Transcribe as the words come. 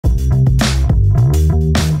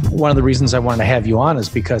one of the reasons I wanted to have you on is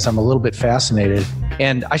because I'm a little bit fascinated.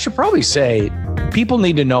 And I should probably say, people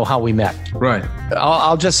need to know how we met. Right.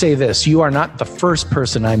 I'll just say this. You are not the first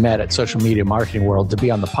person I met at Social Media Marketing World to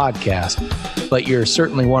be on the podcast, but you're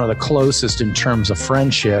certainly one of the closest in terms of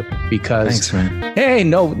friendship because... Thanks, man. Hey,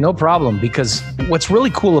 no problem. Because what's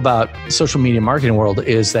really cool about Social Media Marketing World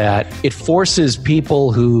is that it forces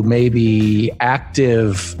people who may be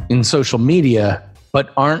active in social media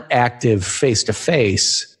but aren't active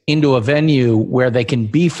face-to-face into a venue where they can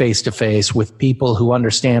be face-to-face with people who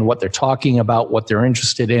understand what they're talking about, what they're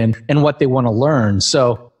interested in, and what they want to learn.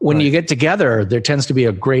 So when you get together, there tends to be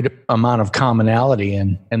a great amount of commonality,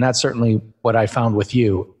 and that's certainly what I found with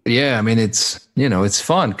you. Yeah, I mean, it's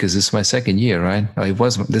fun because it's my second year, right?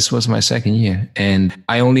 This was my second year, and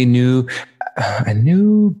I knew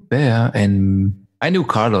Bear and I knew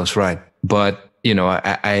Carlos, right? But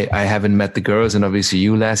I haven't met the girls, and obviously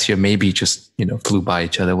you last year maybe just, flew by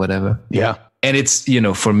each other, whatever. Yeah. And it's,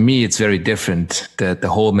 for me, it's very different. The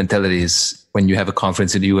whole mentality is when you have a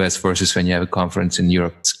conference in the US versus when you have a conference in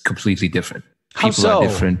Europe, it's completely different. People are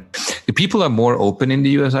different. The people are more open in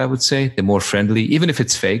the US, I would say. They're more friendly, even if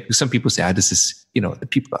it's fake. Some people say, this is, the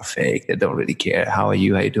people are fake. They don't really care. How are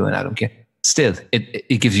you? How are you doing? I don't care. Still,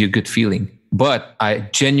 it gives you a good feeling. But I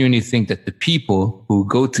genuinely think that the people who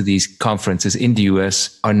go to these conferences in the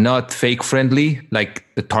US are not fake friendly like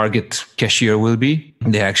the target cashier will be.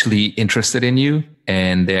 They're actually interested in you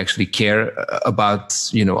and they actually care about,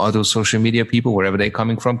 other social media people, wherever they're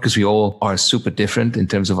coming from, because we all are super different in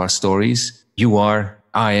terms of our stories. You are,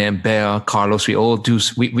 I am, Bea, Carlos, we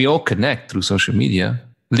all connect through social media,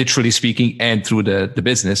 literally speaking, and through the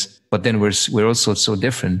business. But then we're also so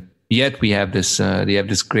different. Yet we have this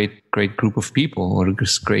great group of people, or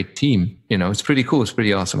this great team. It's pretty cool. It's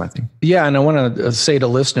pretty awesome, I think. Yeah, and I want to say to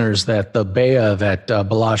listeners that the Bea that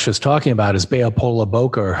Balazs is talking about is Bea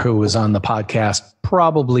Pola-Boker, who was on the podcast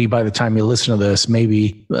probably by the time you listen to this,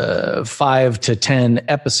 maybe 5 to 10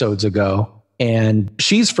 episodes ago. And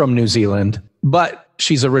she's from New Zealand, but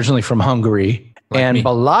she's originally from Hungary. And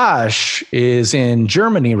Balazs is in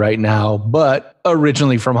Germany right now, but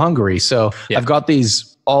originally from Hungary. So yeah. I've got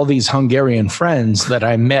all these Hungarian friends that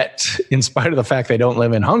I met in spite of the fact they don't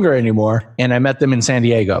live in Hungary anymore. And I met them in San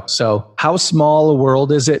Diego. So how small a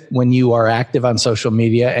world is it when you are active on social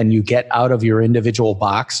media and you get out of your individual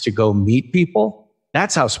box to go meet people?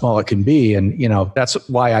 That's how small it can be. And, that's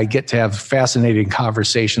why I get to have fascinating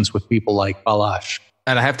conversations with people like Balazs.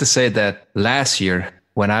 And I have to say that last year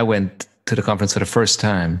when I went to the conference for the first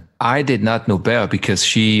time, I did not know Bea because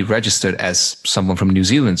she registered as someone from New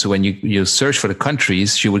Zealand. So when you search for the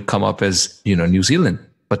countries, she would come up as, New Zealand.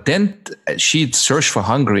 But then she searched for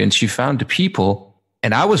Hungary and she found the people,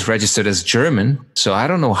 and I was registered as German. So I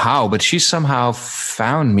don't know how, but she somehow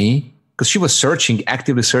found me because she was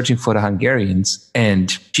actively searching for the Hungarians,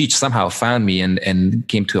 and she somehow found me and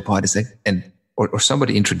came to a party, or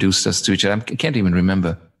somebody introduced us to each other. I can't even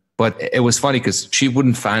remember. But it was funny because she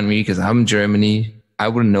wouldn't find me because I'm Germany. I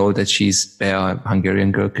wouldn't know that she's a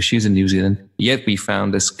Hungarian girl because she's in New Zealand. Yet we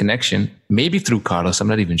found this connection, maybe through Carlos. I'm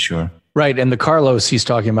not even sure. Right. And the Carlos he's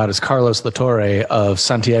talking about is Carlos Latorre of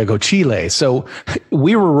Santiago, Chile. So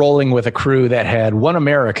we were rolling with a crew that had one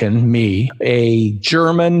American, me, a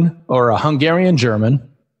German or a Hungarian German,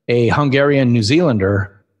 a Hungarian New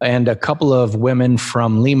Zealander, and a couple of women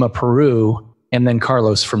from Lima, Peru, and then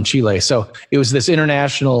Carlos from Chile. So it was this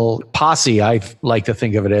international posse, I like to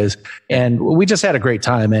think of it as. And we just had a great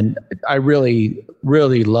time. And I really,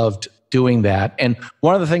 really loved doing that. And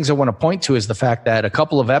one of the things I want to point to is the fact that a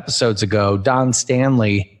couple of episodes ago, Don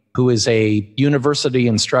Stanley, who is a university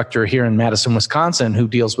instructor here in Madison, Wisconsin, who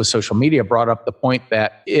deals with social media, brought up the point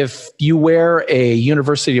that if you wear a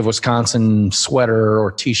University of Wisconsin sweater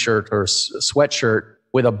or t-shirt or sweatshirt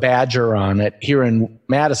with a badger on it here in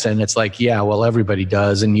Madison, it's like, yeah, well, everybody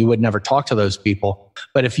does. And you would never talk to those people.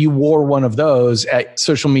 But if you wore one of those at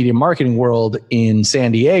Social Media Marketing World in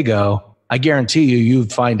San Diego, I guarantee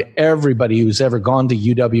you'd find everybody who's ever gone to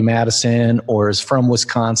UW-Madison or is from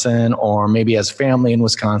Wisconsin or maybe has family in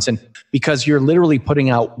Wisconsin, because you're literally putting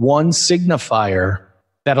out one signifier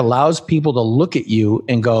that allows people to look at you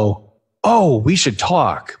and go, oh, we should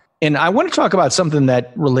talk. And I want to talk about something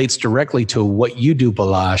that relates directly to what you do,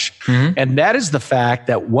 Balazs. Mm-hmm. And that is the fact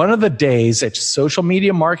that one of the days at Social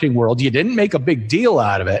Media Marketing World, you didn't make a big deal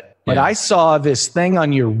out of it, but I saw this thing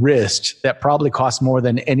on your wrist that probably cost more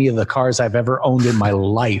than any of the cars I've ever owned in my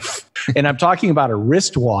life. And I'm talking about a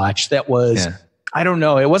wristwatch that was, I don't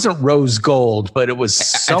know, it wasn't rose gold, but it was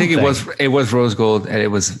something. I think it was rose gold, and it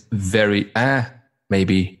was very,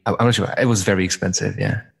 maybe, I'm not sure. It was very expensive.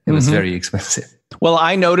 Yeah, it was very expensive. Well,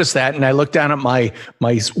 I noticed that, and I looked down at my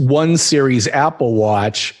 1 Series Apple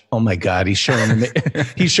Watch. Oh my God, he's showing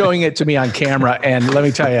it to me on camera, and let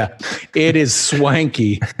me tell you, it is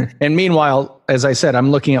swanky. And meanwhile, as I said,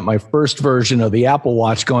 I'm looking at my first version of the Apple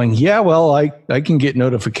Watch, going, yeah, well, I can get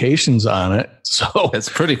notifications on it. So that's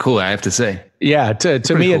pretty cool, I have to say. Yeah, to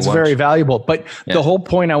me, cool it's watch. Very valuable. But the whole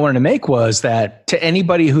point I wanted to make was that to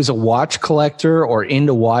anybody who's a watch collector or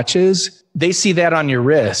into watches, they see that on your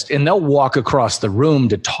wrist and they'll walk across the room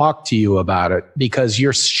to talk to you about it because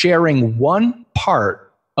you're sharing one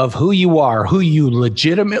part of who you are, who you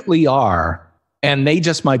legitimately are. And they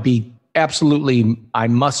just might be absolutely, I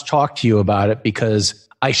must talk to you about it because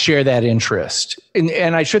I share that interest.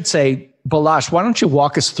 And I should say, Balazs, why don't you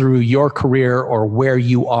walk us through your career or where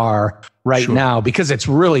you are right now? Because it's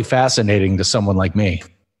really fascinating to someone like me.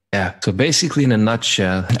 Yeah. So basically, in a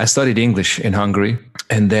nutshell, I studied English in Hungary.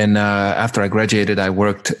 And then after I graduated, I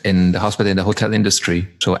worked in the hotel industry.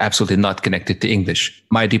 So absolutely not connected to English.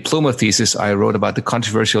 My diploma thesis, I wrote about the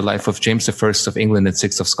controversial life of James I of England and VI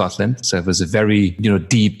of Scotland. So it was a very,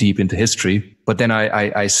 deep into history. But then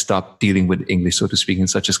I stopped dealing with English, so to speak, in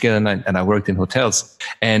such a scale. And I worked in hotels.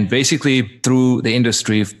 And basically through the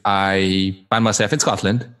industry, I found myself in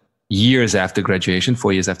Scotland. 4 years after graduation.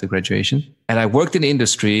 And I worked in the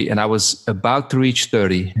industry and I was about to reach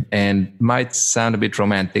 30 and might sound a bit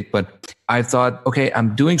romantic, but I thought, okay,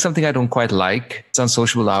 I'm doing something I don't quite like. It's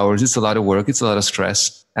unsociable hours. It's a lot of work. It's a lot of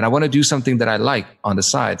stress. And I want to do something that I like on the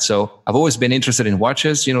side. So I've always been interested in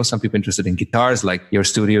watches. Some people interested in guitars, like your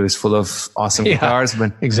studio is full of awesome guitars.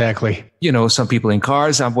 But exactly. Some people in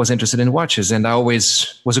cars. I was interested in watches. And I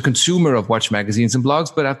always was a consumer of watch magazines and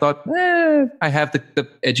blogs. But I thought, I have the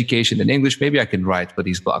education in English. Maybe I can write for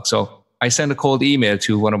these blogs. So I sent a cold email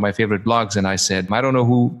to one of my favorite blogs. And I said, I don't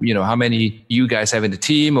know how many you guys have in the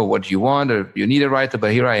team or what you want or you need a writer,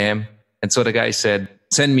 but here I am. And so the guy said,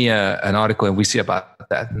 send me an article and we see about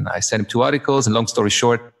that. And I sent him 2 articles. And long story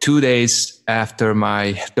short, 2 days after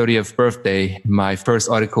my 30th birthday, my first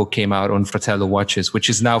article came out on Fratello watches, which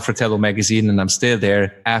is now Fratello magazine. And I'm still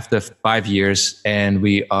there after 5 years. And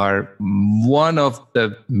we are one of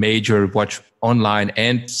the major watch online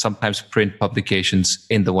and sometimes print publications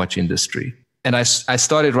in the watch industry. And I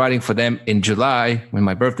started writing for them in July, when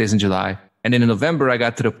my birthday is in July. And then in November, I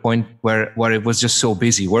got to the point where it was just so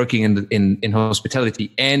busy working in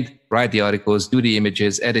hospitality and write the articles, do the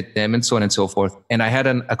images, edit them, and so on and so forth. And I had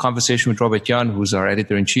a conversation with Robert Jan, who's our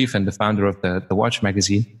editor-in-chief and the founder of the Watch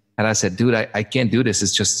magazine. And I said, dude, I can't do this.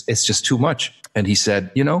 It's just too much. And he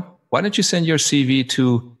said, why don't you send your CV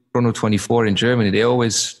to Chrono 24 in Germany? They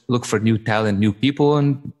always look for new talent, new people.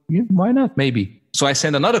 And why not? Maybe. So I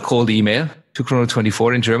sent another cold email to Chrono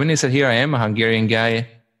 24 in Germany. I said, here I am, a Hungarian guy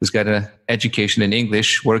who's got an education in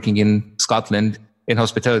English, working in Scotland in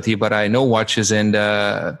hospitality, but I know watches and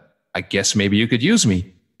I guess maybe you could use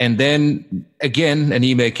me. And then again, an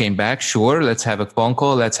email came back. Sure, let's have a phone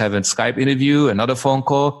call. Let's have a Skype interview, another phone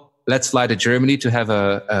call. Let's fly to Germany to have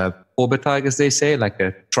a Probetag, as they say, like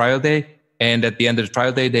a trial day. And at the end of the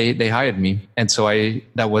trial day, they hired me. And so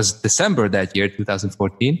that was December that year,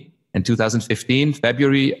 2014. And 2015,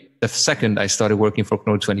 February the 2nd, I started working for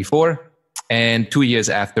Chrono 24. And 2 years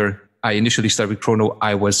after I initially started with Chrono,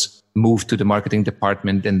 I was moved to the marketing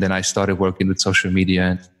department. And then I started working with social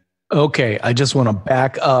media. Okay, I just want to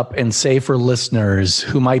back up and say for listeners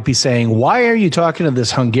who might be saying, why are you talking to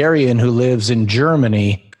this Hungarian who lives in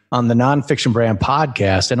Germany on the Nonfiction Brand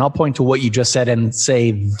podcast? And I'll point to what you just said and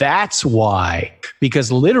say, that's why.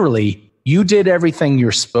 Because literally, you did everything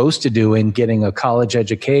you're supposed to do in getting a college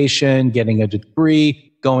education, getting a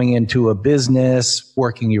degree, going into a business,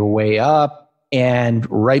 working your way up. And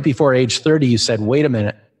right before age 30, you said, wait a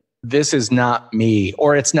minute, this is not me,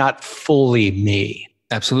 or it's not fully me.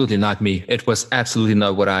 Absolutely not me. It was absolutely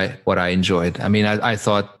not what I enjoyed. I mean, I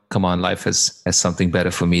thought, come on, life has something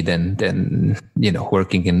better for me than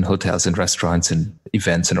working in hotels and restaurants and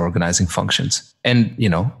events and organizing functions. And,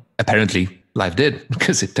 apparently life did,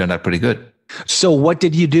 because it turned out pretty good. So what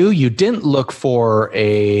did you do? You didn't look for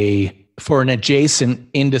an adjacent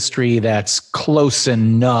industry that's close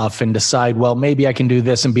enough and decide, well, maybe I can do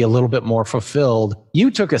this and be a little bit more fulfilled.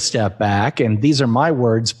 You took a step back, and these are my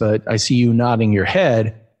words, but I see you nodding your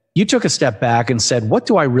head. You took a step back and said, what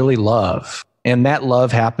do I really love? And that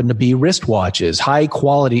love happened to be wristwatches, high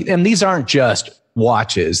quality. And these aren't just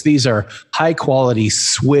watches. These are high quality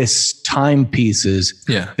Swiss timepieces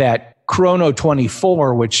that Chrono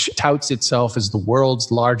 24, which touts itself as the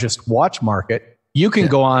world's largest watch market, You can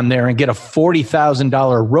go on there and get a $40,000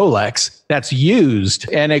 Rolex that's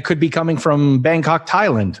used, and it could be coming from Bangkok,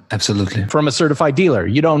 Thailand. Absolutely. From a certified dealer.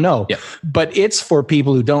 You don't know. Yeah. But it's for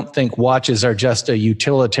people who don't think watches are just a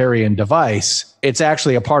utilitarian device. It's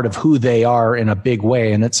actually a part of who they are in a big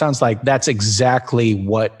way. And it sounds like that's exactly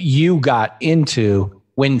what you got into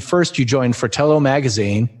when first you joined Fratello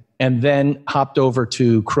magazine and then hopped over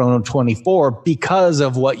to Chrono 24 because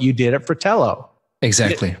of what you did at Fratello.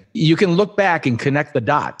 Exactly. You can look back and connect the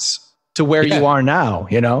dots to where you are now,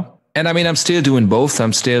 you know? And I mean, I'm still doing both.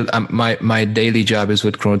 My daily job is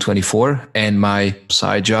with Chrono 24, and my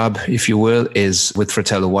side job, if you will, is with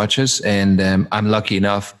Fratello watches. And I'm lucky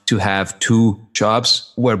enough to have two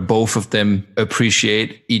jobs where both of them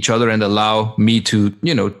appreciate each other and allow me to,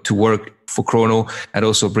 to work for Chrono and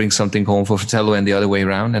also bring something home for Fratello and the other way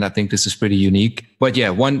around. And I think this is pretty unique. But yeah,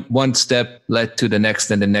 one step led to the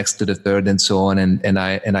next and the next to the third and so on. And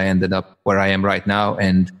I ended up where I am right now.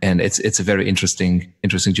 And it's a very interesting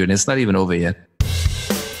journey. It's not even over yet.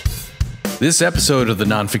 This episode of the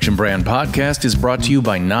Nonfiction Brand podcast is brought to you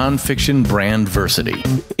by Nonfiction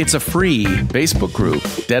Brandversity. It's a free Facebook group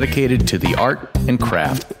dedicated to the art and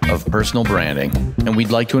craft of personal branding, and we'd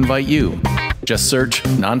like to invite you. Just search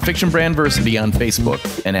Nonfiction Brandversity on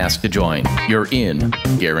Facebook and ask to join. You're in,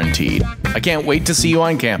 guaranteed. I can't wait to see you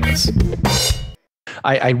on campus.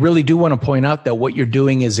 I really do want to point out that what you're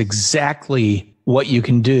doing is exactly what you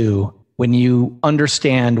can do when you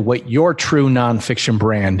understand what your true nonfiction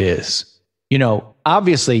brand is.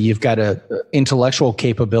 Obviously you've got a intellectual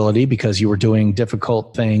capability because you were doing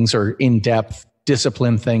difficult things or in-depth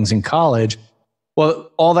discipline things in college.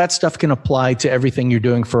 Well, all that stuff can apply to everything you're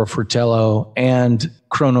doing for Fratello and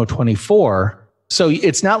Chrono 24. So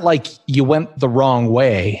it's not like you went the wrong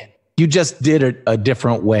way. You just did it a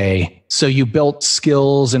different way. So you built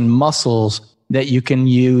skills and muscles that you can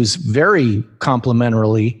use very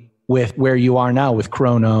complementarily with where you are now with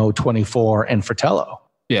Chrono 24 and Fratello.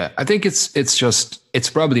 Yeah, I think it's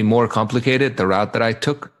probably more complicated, the route that I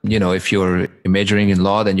took. If you're majoring in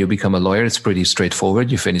law, then you become a lawyer. It's pretty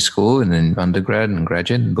straightforward. You finish school and then undergrad and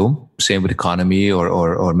graduate and boom. Same with economy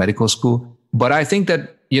or medical school. But I think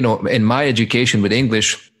that, in my education with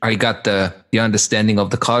English, I got the understanding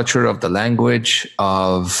of the culture, of the language,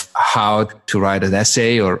 of how to write an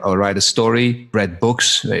essay or write a story, read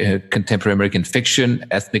books, contemporary American fiction,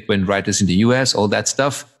 ethnic women writers in the US, all that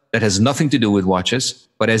stuff. That has nothing to do with watches.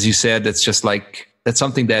 But as you said, that's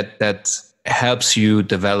something that helps you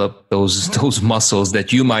develop those muscles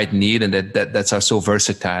that you might need and that are so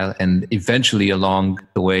versatile, and eventually along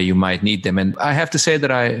the way you might need them. And I have to say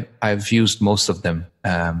that I've used most of them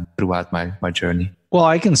throughout my journey. Well,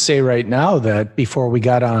 I can say right now that before we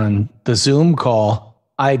got on the Zoom call,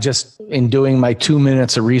 I just, in doing my 2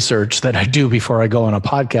 minutes of research that I do before I go on a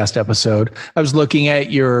podcast episode, I was looking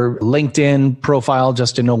at your LinkedIn profile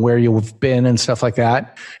just to know where you've been and stuff like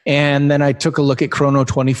that. And then I took a look at Chrono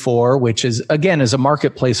 24, which is a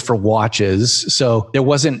marketplace for watches. So there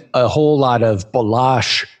wasn't a whole lot of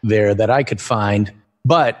Balazs there that I could find.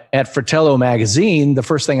 But at Fratello magazine, the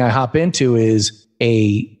first thing I hop into is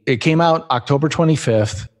it came out October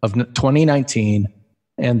 25th of 2019.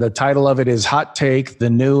 And the title of it is Hot Take, the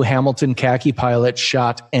new Hamilton Khaki Pilot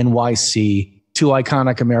shot NYC, 2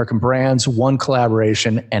 iconic American brands, 1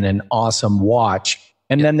 collaboration, and an awesome watch.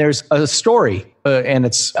 And then there's a story, and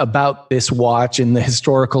it's about this watch and the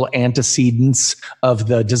historical antecedents of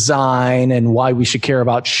the design and why we should care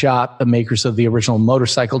about Schott, the makers of the original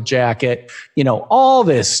motorcycle jacket, all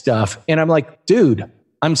this stuff. And I'm like, dude,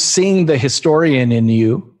 I'm seeing the historian in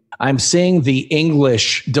you. I'm seeing the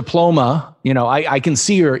English diploma. I can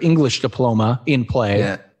see your English diploma in play.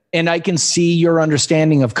 Yeah. And I can see your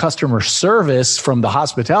understanding of customer service from the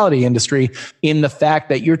hospitality industry in the fact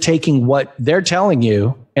that you're taking what they're telling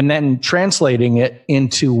you and then translating it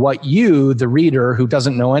into what you, the reader who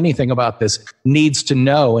doesn't know anything about this, needs to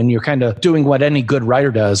know. And you're kind of doing what any good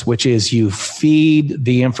writer does, which is you feed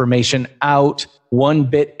the information out one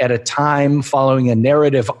bit at a time, following a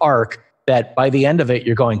narrative arc that by the end of it,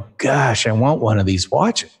 you're going, gosh, I want one of these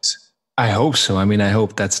watches. I hope so. I mean, I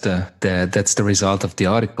hope that's the result of the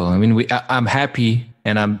article. I mean, I'm happy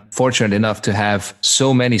and I'm fortunate enough to have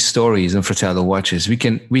so many stories in Fratello watches.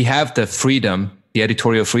 We have the freedom, the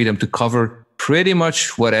editorial freedom to cover pretty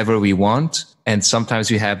much whatever we want. And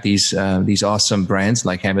sometimes we have these awesome brands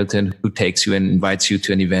like Hamilton who takes you and invites you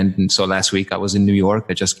to an event. And so last week I was in New York.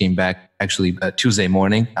 I just came back actually Tuesday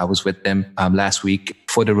morning. I was with them last week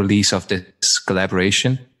for the release of this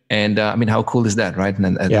collaboration. And I mean, how cool is that, right?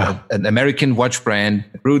 An American watch brand,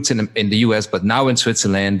 roots in the US, but now in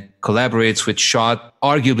Switzerland, collaborates with Schott,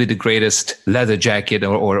 arguably the greatest leather jacket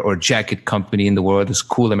or jacket company in the world, this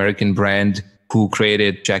cool American brand who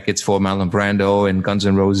created jackets for Marlon Brando and Guns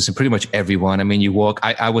N' Roses and pretty much everyone. I mean, you walk,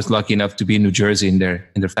 I was lucky enough to be in New Jersey in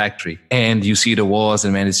their factory, and you see the walls,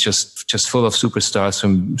 and man, it's just full of superstars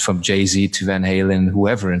from Jay-Z to Van Halen,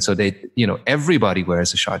 whoever. And so they, everybody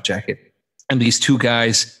wears a Schott jacket. And these two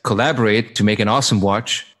guys collaborate to make an awesome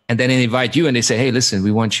watch. And then they invite you and they say, hey, listen,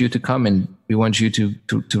 we want you to come and we want you to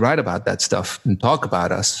write about that stuff and talk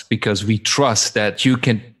about us, because we trust that you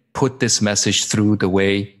can put this message through the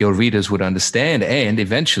way your readers would understand. And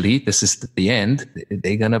eventually, this is the end,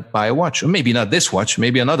 they're going to buy a watch. Or maybe not this watch,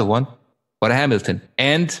 maybe another one, but a Hamilton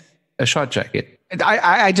and a Schott jacket.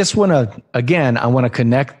 I just want to, again, I want to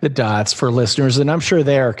connect the dots for listeners, and I'm sure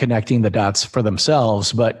they are connecting the dots for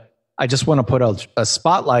themselves, but I just want to put a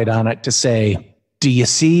spotlight on it to say, do you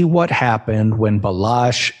see what happened when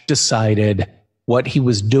Balazs decided what he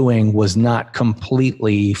was doing was not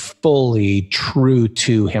completely, fully true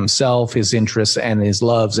to himself, his interests, and his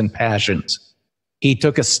loves and passions? He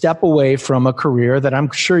took a step away from a career that I'm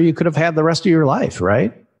sure you could have had the rest of your life,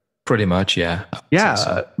 right? Pretty much, yeah. Yeah.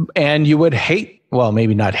 So. And you would hate, well,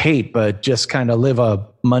 maybe not hate, but just kind of live a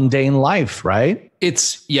mundane life, right?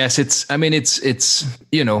 It's very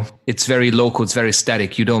local. It's very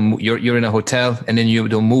static. You're in a hotel and then you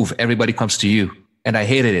don't move. Everybody comes to you. And I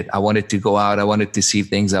hated it. I wanted to go out. I wanted to see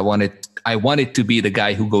things. I wanted to be the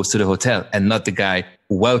guy who goes to the hotel and not the guy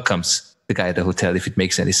who welcomes the guy at the hotel, if it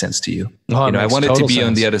makes any sense to you. I wanted to be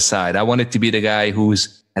on the other side. I wanted to be the guy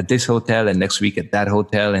who's at this hotel and next week at that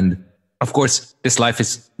hotel. And of course, this life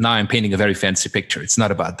is, now I'm painting a very fancy picture. It's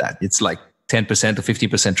not about that. It's like 10% or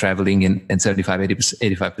 15% traveling and 75,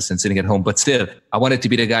 80%, 85% sitting at home. But still, I wanted to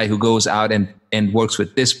be the guy who goes out and works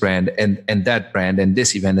with this brand and that brand and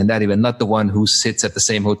this event and that event, not the one who sits at the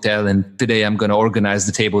same hotel. And today I'm going to organize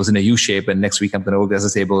the tables in a U shape, and next week I'm going to organize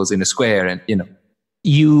the tables in a square. And,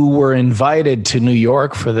 You were invited to New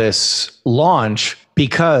York for this launch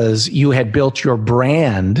because you had built your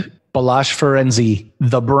brand, Balazs Ferenczi,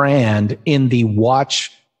 the brand, in the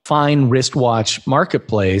fine wristwatch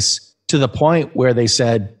marketplace, to the point where they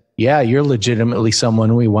said, yeah, you're legitimately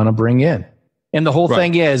someone we want to bring in. And the whole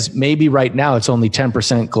thing is, maybe right now it's only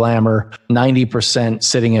 10% glamour, 90%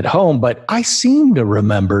 sitting at home. But I seem to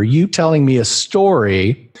remember you telling me a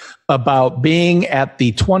story about being at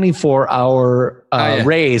the 24-hour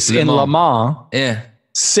race in Le Mans,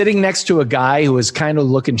 sitting next to a guy who was kind of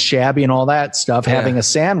looking shabby and all that stuff, having a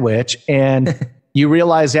sandwich. And you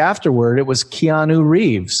realize afterward it was Keanu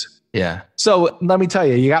Reeves. Yeah. So let me tell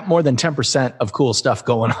you, you got more than 10% of cool stuff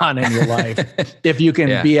going on in your life. If you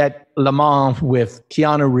can be at Le Mans with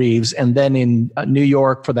Keanu Reeves and then in New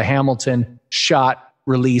York for the Hamilton Schott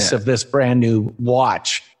release of this brand new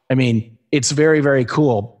watch. I mean, it's very, very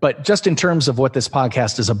cool. But just in terms of what this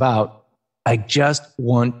podcast is about, I just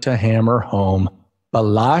want to hammer home.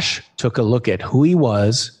 Balazs took a look at who he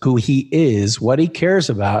was, who he is, what he cares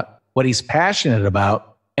about, what he's passionate about,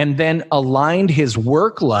 and then aligned his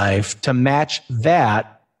work life to match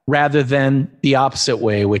that rather than the opposite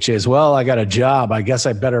way, which is, well, I got a job. I guess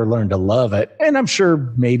I better learn to love it. And I'm sure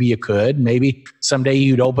maybe you could. Maybe someday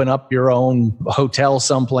you'd open up your own hotel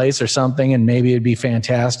someplace or something, and maybe it'd be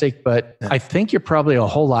fantastic. But I think you're probably a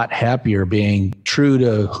whole lot happier being true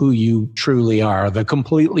to who you truly are, the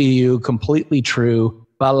completely you, completely true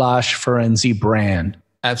Balazs Ferenczi brand.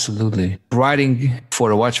 Absolutely. Writing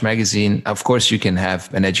for a watch magazine, of course, you can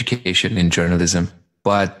have an education in journalism,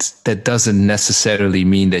 but that doesn't necessarily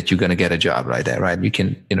mean that you're going to get a job right there, right? You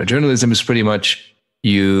can, journalism is pretty much,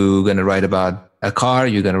 you're going to write about a car,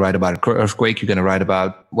 you're going to write about an earthquake, you're going to write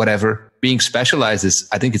about whatever. Being specialized is,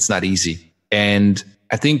 I think it's not easy. And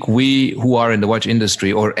I think we who are in the watch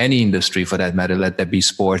industry, or any industry for that matter, let that be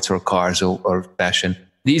sports or cars or fashion,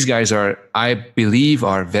 these guys are, I believe,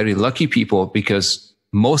 are very lucky people, because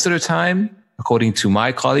most of the time, according to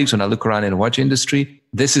my colleagues, when I look around in the watch industry,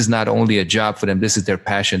 this is not only a job for them, this is their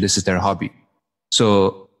passion, this is their hobby.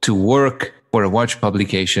 So to work for a watch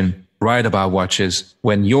publication, write about watches,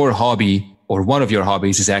 when your hobby or one of your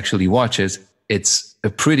hobbies is actually watches, it's a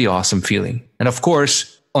pretty awesome feeling. And of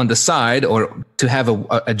course, on the side, or to have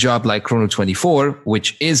a job like Chrono24,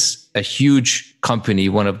 which is a huge company,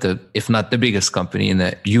 one of the, if not the biggest company in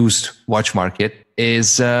the used watch market,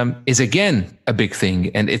 is again a big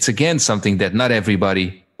thing. And it's again something that not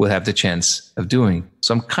everybody will have the chance of doing.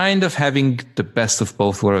 So I'm kind of having the best of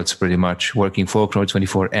both worlds, pretty much, working for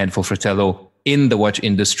Chrono24 and for Fratello in the watch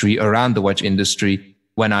industry, around the watch industry,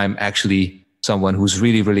 when I'm actually someone who's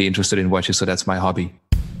really, really interested in watches. So that's my hobby.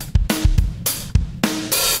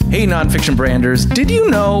 Hey, nonfiction branders, did you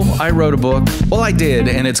know I wrote a book? Well, I did,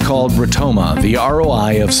 and it's called Rotoma, the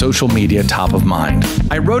ROI of social media top of mind.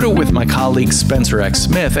 I wrote it with my colleague Spencer X.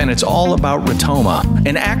 Smith, and it's all about Rotoma,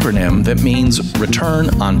 an acronym that means Return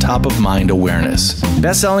on Top of Mind Awareness.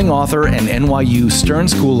 Best-selling author and NYU Stern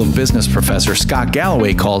School of Business professor Scott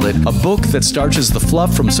Galloway called it a book that starches the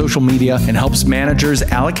fluff from social media and helps managers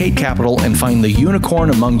allocate capital and find the unicorn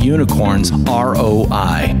among unicorns,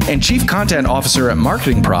 ROI. And Chief Content Officer at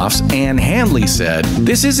Marketing Profs, Ann Handley said,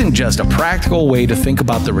 this isn't just a practical way to think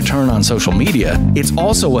about the return on social media, it's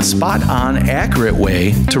also a spot-on, accurate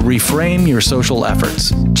way to reframe your social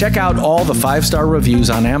efforts. Check out all the 5-star reviews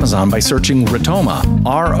on Amazon by searching Rotoma,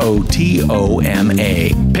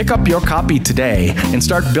 Rotoma. Pick up your copy today and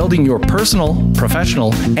start building your personal,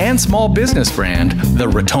 professional, and small business brand the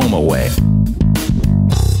Rotoma way.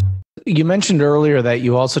 You mentioned earlier that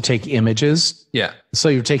you also take images. Yeah. So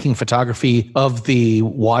you're taking photography of the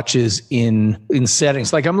watches in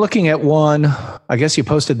settings. Like I'm looking at one, I guess you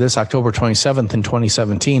posted this October 27th in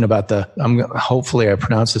 2017 about hopefully I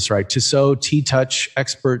pronounced this right, Tissot T-Touch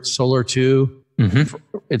Expert Solar 2.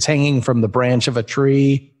 Mm-hmm. It's hanging from the branch of a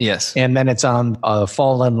tree. Yes. And then it's on a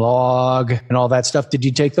fallen log and all that stuff. Did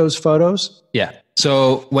you take those photos? Yeah.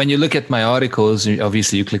 So when you look at my articles,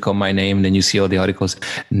 obviously you click on my name, and then you see all the articles.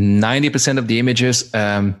 90% of the images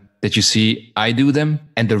that you see, I do them.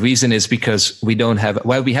 And the reason is because we have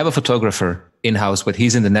a photographer in-house, but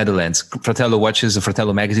he's in the Netherlands. Fratello watches, the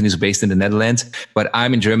Fratello magazine is based in the Netherlands, but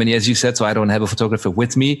I'm in Germany, as you said, so I don't have a photographer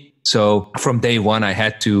with me. So from day one, I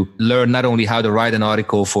had to learn not only how to write an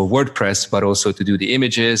article for WordPress, but also to do the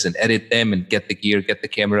images and edit them and get the gear, get the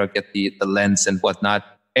camera, get the lens and whatnot.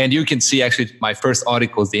 And you can see actually my first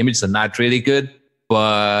articles, the images are not really good,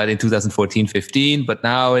 but in 2014, 15, but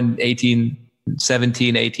now in 18,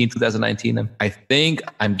 17, 18, 2019, I think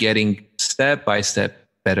I'm getting step by step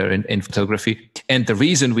better in photography. And the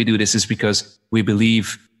reason we do this is because we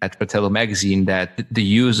believe at Fratello magazine that the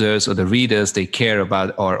users or the readers, they care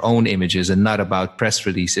about our own images and not about press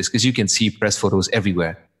releases, because you can see press photos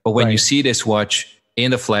everywhere. But when you see this watch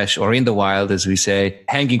in the flesh or in the wild, as we say,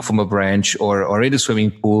 hanging from a branch or in a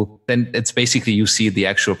swimming pool, then it's basically you see the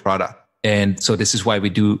actual product. And so this is why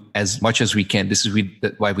we do as much as we can. This is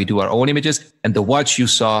why we do our own images. And the watch you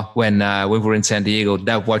saw when we were in San Diego,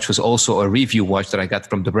 that watch was also a review watch that I got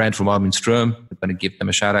from the brand, from Armin Ström. I'm going to give them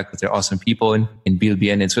a shout out because they're awesome people in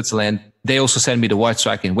Bielbienne in Switzerland. They also send me the watch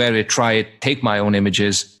so I can wear it, try it, take my own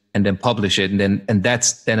images, and then publish it. And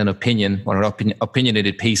that's then an opinion or an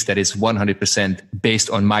opinionated piece that is 100%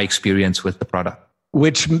 based on my experience with the product.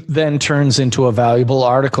 Which then turns into a valuable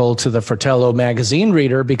article to the Fratello magazine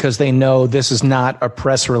reader, because they know this is not a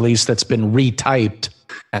press release that's been retyped.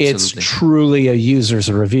 Absolutely. It's truly a user's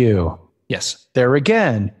review. Yes. There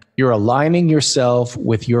again, you're aligning yourself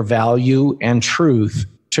with your value and truth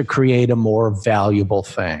to create a more valuable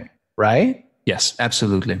thing, right? Yes,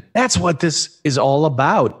 absolutely. That's what this is all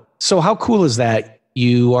about. So how cool is that?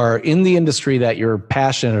 You are in the industry that you're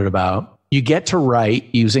passionate about. You get to write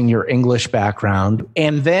using your English background,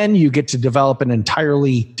 and then you get to develop an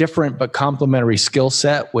entirely different but complementary skill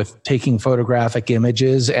set with taking photographic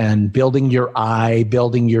images and building your eye,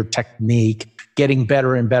 building your technique, getting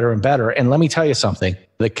better and better and better. And let me tell you something,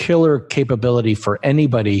 the killer capability for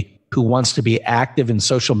anybody who wants to be active in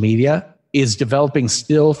social media is developing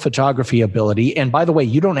still photography ability. And by the way,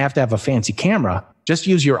 you don't have to have a fancy camera. Just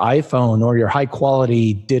use your iPhone or your high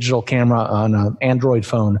quality digital camera on an Android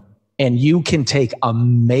phone. And you can take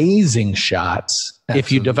amazing shots. Absolutely.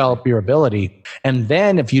 If you develop your ability. And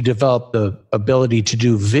then if you develop the ability to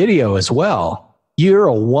do video as well, you're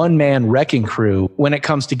a one-man wrecking crew when it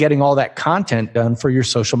comes to getting all that content done for your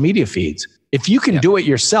social media feeds. If you can do it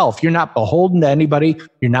yourself, you're not beholden to anybody.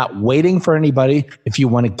 You're not waiting for anybody. If you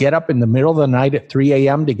want to get up in the middle of the night at 3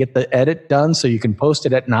 a.m. to get the edit done so you can post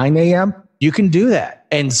it at 9 a.m., you can do that.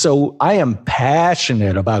 And so I am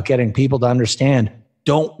passionate about getting people to understand,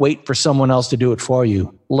 don't wait for someone else to do it for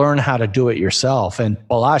you. Learn how to do it yourself. And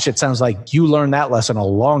Balazs, it sounds like you learned that lesson a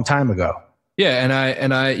long time ago. Yeah,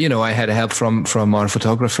 and I had help from our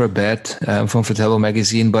photographer Bet from Fratello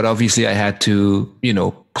magazine, but obviously I had to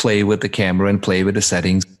play with the camera and play with the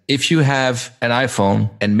settings. If you have an iPhone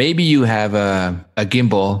and maybe you have a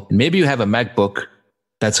gimbal, and maybe you have a MacBook,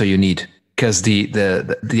 that's all you need, because the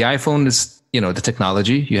iPhone is the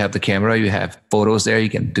technology. You have the camera, you have photos there, you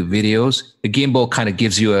can do videos. The gimbal kind of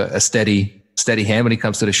gives you a steady hand when it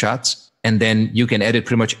comes to the shots, and then you can edit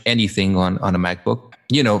pretty much anything on a MacBook.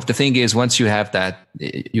 The thing is, once you have that,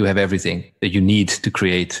 you have everything that you need to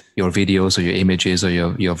create your videos or your images or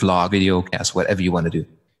your vlog, video cast, whatever you want to do.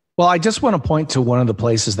 Well, I just want to point to one of the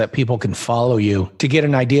places that people can follow you to get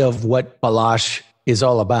an idea of what Balazs is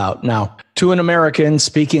all about. Now, to an American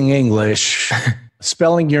speaking English,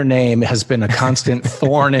 spelling your name has been a constant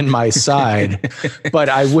thorn in my side. But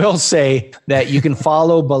I will say that you can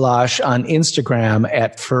follow Balazs on Instagram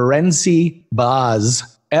at Ferenczi Balazs,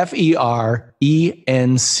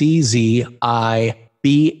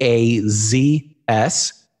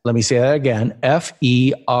 FERENCZIBAZS. Let me say that again.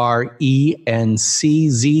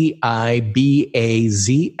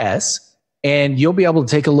 FERENCZIBAZS. And you'll be able to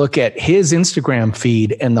take a look at his Instagram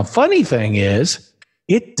feed. And the funny thing is,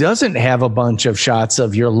 it doesn't have a bunch of shots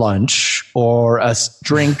of your lunch or a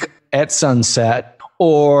drink at sunset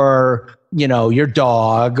or, your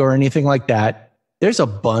dog or anything like that. There's a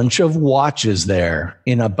bunch of watches there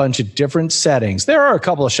in a bunch of different settings. There are a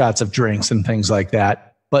couple of shots of drinks and things like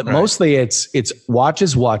that. But mostly it's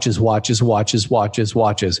watches.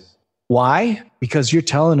 Why? Because you're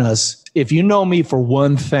telling us, if you know me for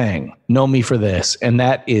one thing, know me for this. And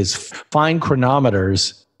that is fine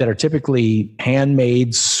chronometers that are typically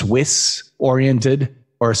handmade, Swiss-oriented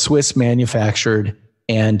or Swiss-manufactured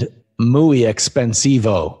and muy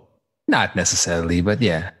expensivo. Not necessarily, but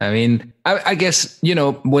yeah. I mean, I guess,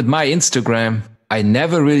 with my Instagram, I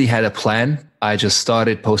never really had a plan. I just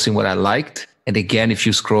started posting what I liked. And again, if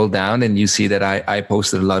you scroll down and you see that I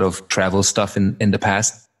posted a lot of travel stuff in the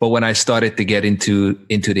past. But when I started to get into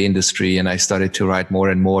the industry and I started to write more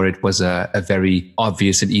and more, it was a very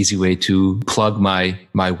obvious and easy way to plug my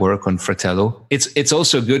work on Fratello. It's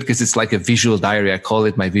also good because it's like a visual diary. I call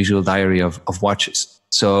it my visual diary of watches.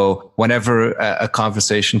 So whenever a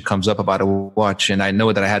conversation comes up about a watch and I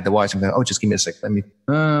know that I had the watch, I'm like, just give me a sec.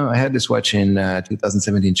 I had this watch in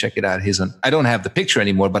 2017. Check it out. I don't have the picture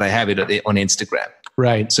anymore, but I have it on Instagram.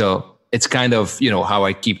 Right. So it's kind of, how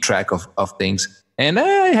I keep track of things. And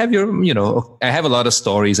I have I have a lot of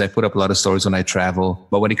stories. I put up a lot of stories when I travel.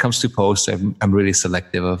 But when it comes to posts, I'm really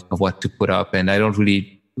selective of what to put up. And I don't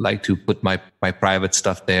really like to put my private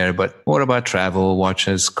stuff there, but more about travel,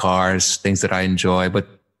 watches, cars, things that I enjoy. But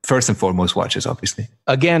first and foremost, watches, obviously.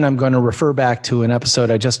 Again, I'm going to refer back to an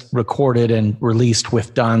episode I just recorded and released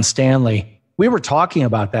with Don Stanley. We were talking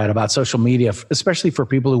about that, about social media, especially for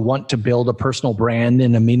people who want to build a personal brand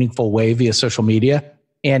in a meaningful way via social media.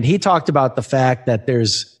 And he talked about the fact that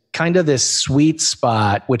there's kind of this sweet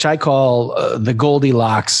spot, which I call the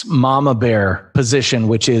Goldilocks mama bear position,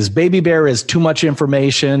 which is baby bear is too much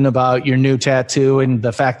information about your new tattoo and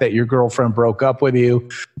the fact that your girlfriend broke up with you.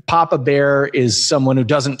 Papa bear is someone who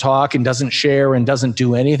doesn't talk and doesn't share and doesn't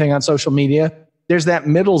do anything on social media. There's that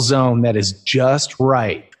middle zone that is just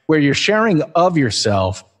right, where you're sharing of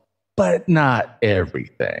yourself, but not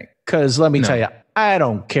everything. Because let me tell you, I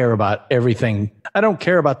don't care about everything. I don't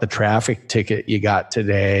care about the traffic ticket you got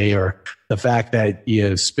today or the fact that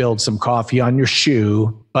you spilled some coffee on your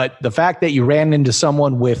shoe. But the fact that you ran into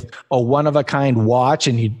someone with a one-of-a-kind watch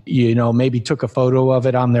and you maybe took a photo of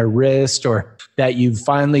it on their wrist, or that you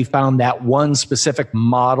finally found that one specific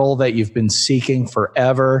model that you've been seeking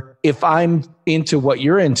forever. If I'm into what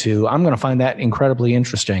you're into, I'm going to find that incredibly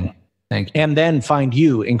interesting. Thank you. And then find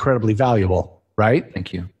you incredibly valuable. Right?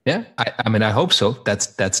 Thank you. Yeah. I hope so.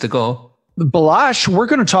 That's the goal. Balazs, we're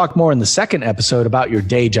going to talk more in the second episode about your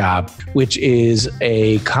day job, which is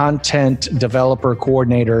a content developer,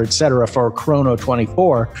 coordinator, etc. for Chrono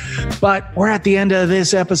 24. But we're at the end of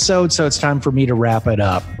this episode, so it's time for me to wrap it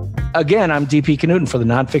up. Again, I'm DP Knudten for the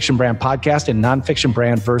Nonfiction Brand Podcast and Nonfiction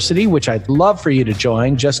Brandversity, which I'd love for you to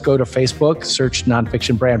join. Just go to Facebook, search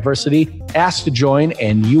Nonfiction Brandversity, ask to join,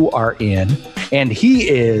 and you are in. And he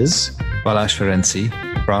is Balazs Ferenczi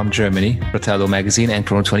from Germany, Fratello Magazine and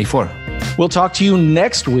Chrono 24. We'll talk to you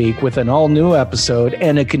next week with an all-new episode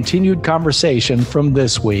and a continued conversation from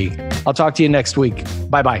this week. I'll talk to you next week.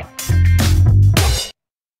 Bye-bye.